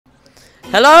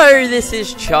Hello, this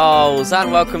is Charles,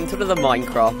 and welcome to another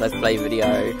Minecraft Let's Play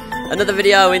video. Another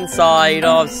video inside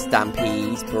of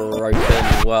Stampy's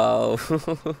Broken World.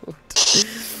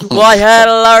 Why,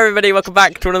 hello everybody, welcome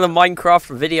back to another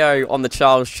Minecraft video on the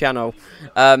Charles channel.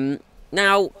 Now,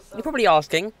 you're probably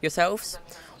asking yourselves,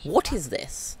 what is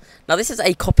this? Now, this is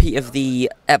a copy of the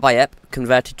BYEEEEEE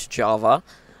converted to Java.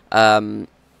 And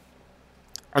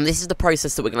this is the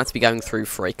process that we're going to have to be going through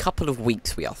for a couple of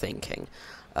weeks, we are thinking.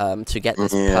 To get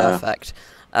this perfect.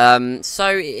 So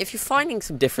if you're finding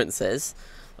some differences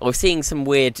or seeing some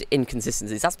weird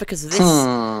inconsistencies, that's because this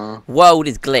world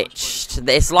is glitched.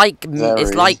 It's like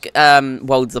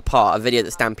Worlds Apart, a video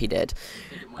that Stampy did.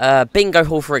 Bingo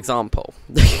Hall, for example.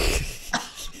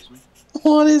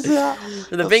 What is that?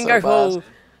 The Bingo Hall,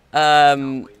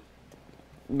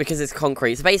 because it's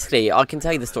concrete. So basically, I can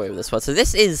tell you the story of this world. So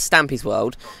this is Stampy's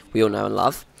world, we all know and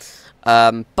love.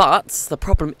 But the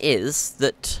problem is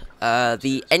that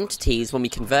the entities, when we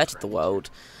converted the world,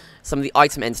 some of the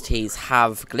item entities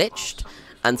have glitched,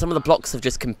 and some of the blocks have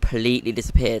just completely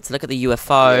disappeared. So look at the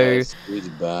UFO. Yeah, it's really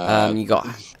bad. You got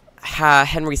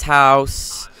Henry's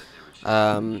house,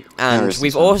 and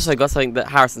we've also got something that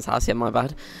Harrison's house. Yeah, my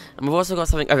bad. And we've also got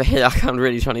something over here. I found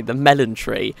really funny. The melon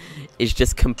tree is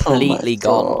just completely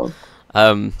gone.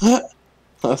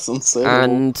 That's insane.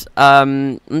 And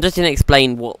I'm just going to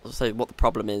explain what the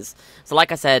problem is. So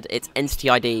like I said, it's entity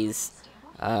IDs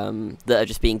that are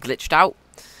just being glitched out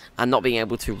and not being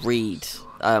able to read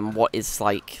what is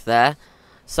like there.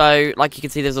 So like you can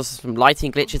see, there's also some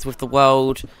lighting glitches with the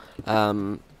world.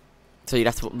 So you'd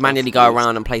have to manually go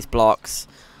around and place blocks.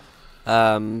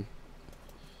 In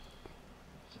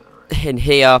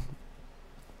here,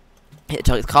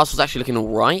 the castle's actually looking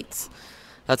alright.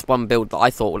 That's one build that I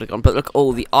thought would have gone, but look,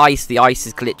 all the ice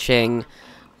is glitching.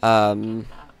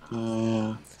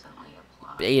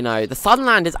 You know, the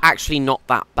Sunland is actually not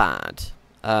that bad.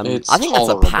 I think that's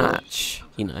a patch,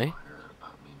 you know.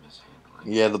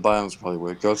 Yeah, the biomes are probably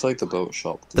weird. Go to like the boat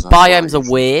shop. The biomes are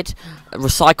weird.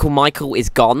 Recycle Michael is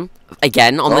gone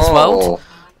again on this world.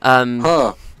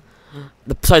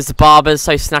 So is the barbers,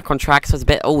 so Snack on Track, so it's a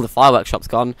bit. Oh, the fireworks shop's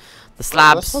gone. The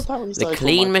slabs, the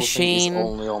clean machine.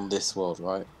 Only on this world,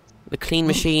 right? The clean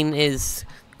machine is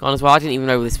gone as well. I didn't even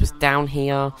know this was down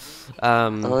here.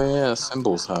 Oh yeah,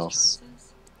 Symbol's house.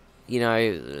 You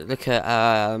know, look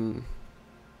at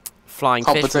flying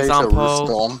fish, for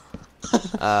example.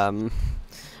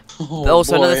 But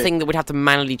also another thing that we'd have to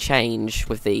manually change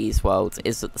with these worlds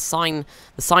is that the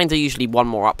signs are usually one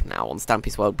more up now on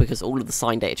Stampy's world because all of the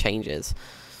sign data changes.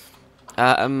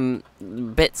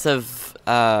 Bits of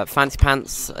Fancy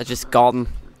Pants are just gone,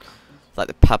 like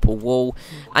the purple wall,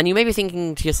 and you may be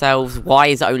thinking to yourselves, why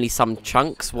is it only some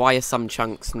chunks? Why are some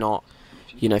chunks not,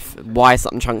 you know, why are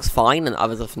some chunks fine and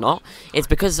others are not? It's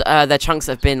because their chunks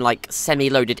have been like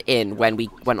semi-loaded in when we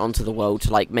went onto the world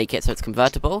to like make it so it's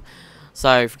convertible.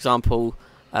 So for example,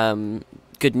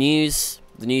 Good News,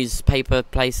 the newspaper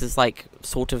place is like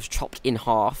sort of chopped in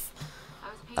half.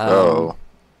 The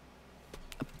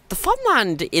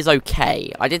Funland is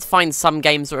okay. I did find some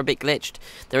games that are a bit glitched.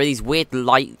 There are these weird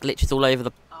light glitches all over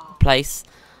the place.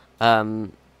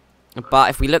 But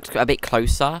if we looked a bit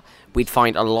closer, we'd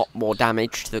find a lot more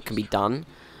damage that can be done.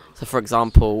 So for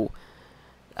example,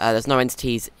 there's no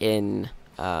entities in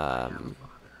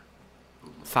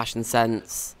Fashion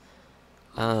Sense.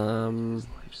 But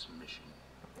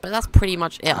that's pretty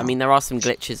much it. I mean, there are some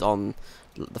glitches on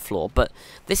the floor, but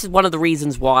this is one of the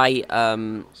reasons why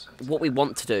what we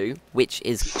want to do, which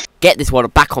is get this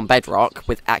world back on bedrock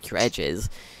with accurate edges,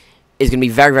 is going to be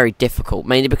very, very difficult,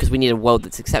 mainly because we need a world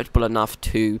that's acceptable enough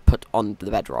to put on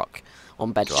the bedrock,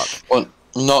 Well,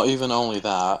 not even only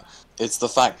that, it's the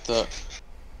fact that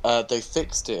they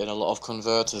fixed it in a lot of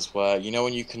converters where, you know,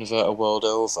 when you convert a world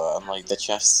over and like the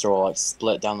chests are all like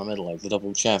split down the middle, like the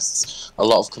double chests, a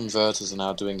lot of converters are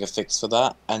now doing a fix for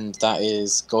that, and that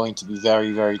is going to be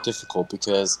very, very difficult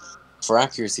because for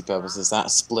accuracy purposes,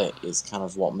 that split is kind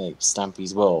of what makes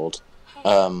Stampy's world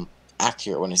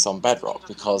accurate when it's on bedrock,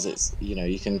 because it's, you know,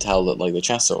 you can tell that like the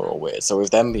chests are all weird. So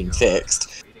with them being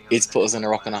fixed, it's put us in a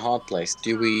rock and a hard place.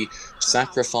 Do we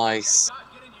sacrifice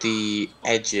the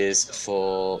edges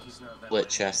for split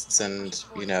chests, and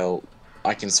you know,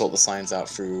 I can sort the signs out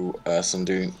through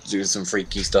doing some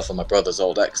freaky stuff on my brother's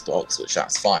old Xbox, which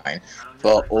that's fine,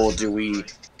 but or do we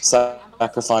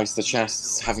sacrifice the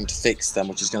chests having to fix them,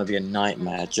 which is going to be a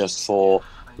nightmare just for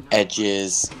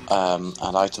edges,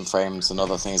 and item frames and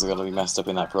other things are going to be messed up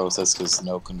in that process because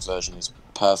no conversion is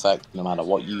perfect no matter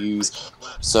what you use.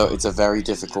 So it's a very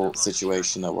difficult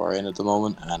situation that we're in at the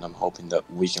moment, and I'm hoping that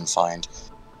we can find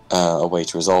a way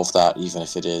to resolve that, even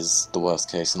if it is the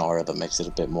worst case scenario that makes it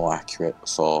a bit more accurate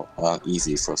for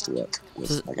easy for us to work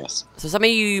with, I guess. So some of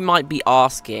you might be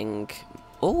asking,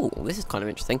 oh, this is kind of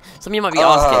interesting. Some of you might be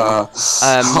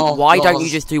asking, why don't you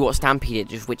just do what Stampy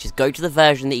did, which is go to the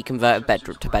version that he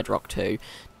converted to Bedrock to,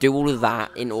 do all of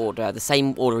that in order, the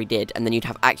same order he did, and then you'd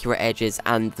have accurate edges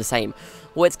and the same.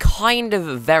 Well, it's kind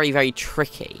of very, very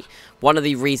tricky. One of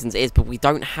the reasons is, but we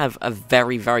don't have a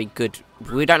very, very good,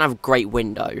 we don't have a great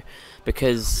window,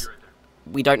 because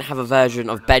we don't have a version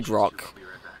of Bedrock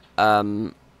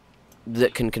that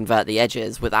can convert the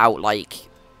edges without, like,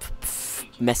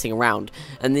 messing around.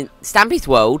 And the Stampy's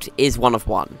world is one of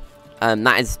one.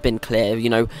 That has been clear. You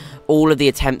know, all of the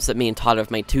attempts that me and Tyler have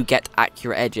made to get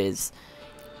accurate edges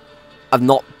have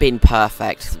not been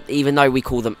perfect. Even though we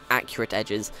call them accurate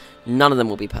edges, none of them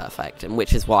will be perfect, and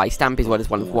which is why Stampy's world is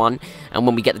one of one. And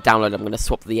when we get the download, I'm going to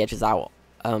swap the edges out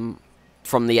from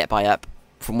the BYEEEEEE,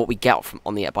 from what we get from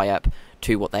on the BYEEEEEE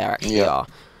to what they actually are.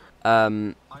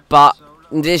 But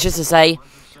it's just to say,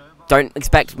 don't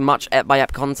expect much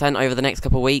BYEEEEEE content over the next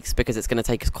couple of weeks, because it's going to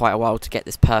take us quite a while to get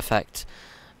this perfect.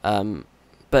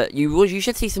 But you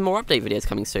should see some more update videos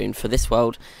coming soon for this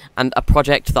world, and a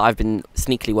project that I've been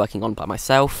sneakily working on by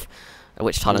myself,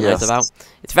 which Tyler knows about.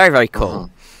 It's very, very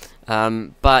cool.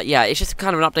 But yeah, it's just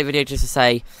kind of an update video just to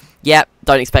say, yeah,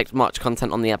 don't expect much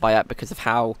content on the BYEEEEE because of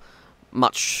how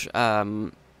much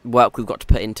work we've got to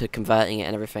put into converting it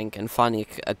and everything, and finding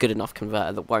a good enough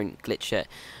converter that won't glitch it.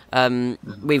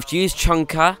 We've used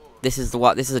Chunker. This is a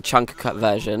Chunker cut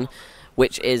version,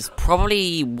 which is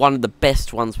probably one of the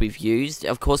best ones we've used.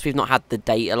 Of course, we've not had the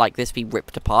data like this be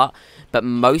ripped apart, but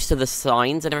most of the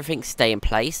signs and everything stay in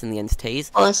place in the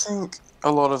entities. I think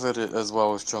a lot of it as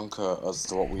well with Chunker, as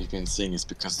to what we've been seeing, is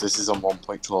because this is on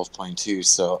 1.12.2,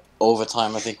 so over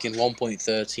time, I think in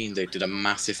 1.13 they did a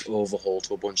massive overhaul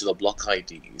to a bunch of the block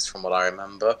IDs, from what I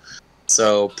remember.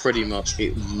 So pretty much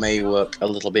it may work a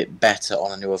little bit better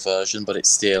on a newer version, but it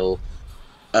still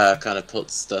kind of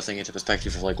puts the thing into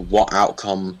perspective of, like, what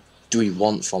outcome do we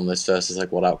want from this versus,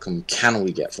 like, what outcome can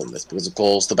we get from this? Because, of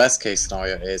course, the best case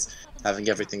scenario is having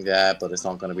everything there, but it's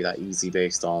not going to be that easy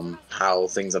based on how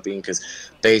things are being, because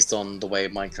based on the way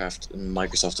Minecraft and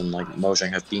Microsoft and, like,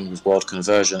 Mojang have been with world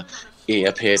conversion, it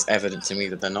appears evident to me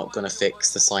that they're not going to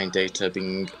fix the signed data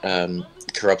being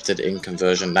corrupted in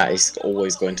conversion. That is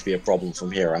always going to be a problem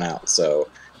from here on out. So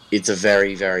it's a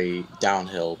very, very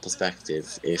downhill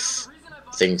perspective if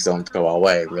things don't go our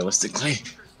way, realistically.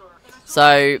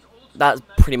 So that's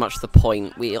pretty much the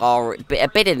point. We are a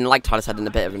bit in, like Tyler said, in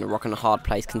a bit of a rock and a hard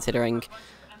place considering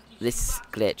this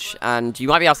glitch. And you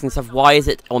might be asking yourself, why is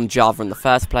it on Java in the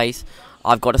first place?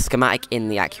 I've got a schematic in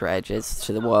the accurate edges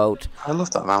to the world. I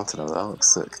love that mountain over there, that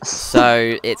looks sick.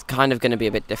 So it's kind of going to be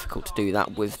a bit difficult to do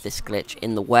that with this glitch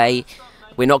in the way.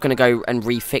 We're not going to go and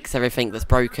refix everything that's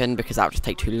broken, because that would just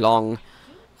take too long.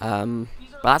 But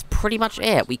that's pretty much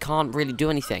it. We can't really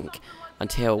do anything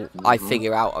until I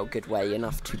figure out a good way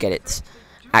enough to get it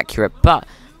accurate. But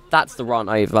that's the run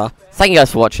over. Thank you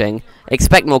guys for watching.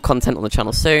 Expect more content on the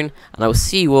channel soon, and I will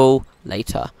see you all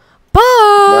later. Bye!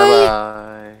 Bye-bye.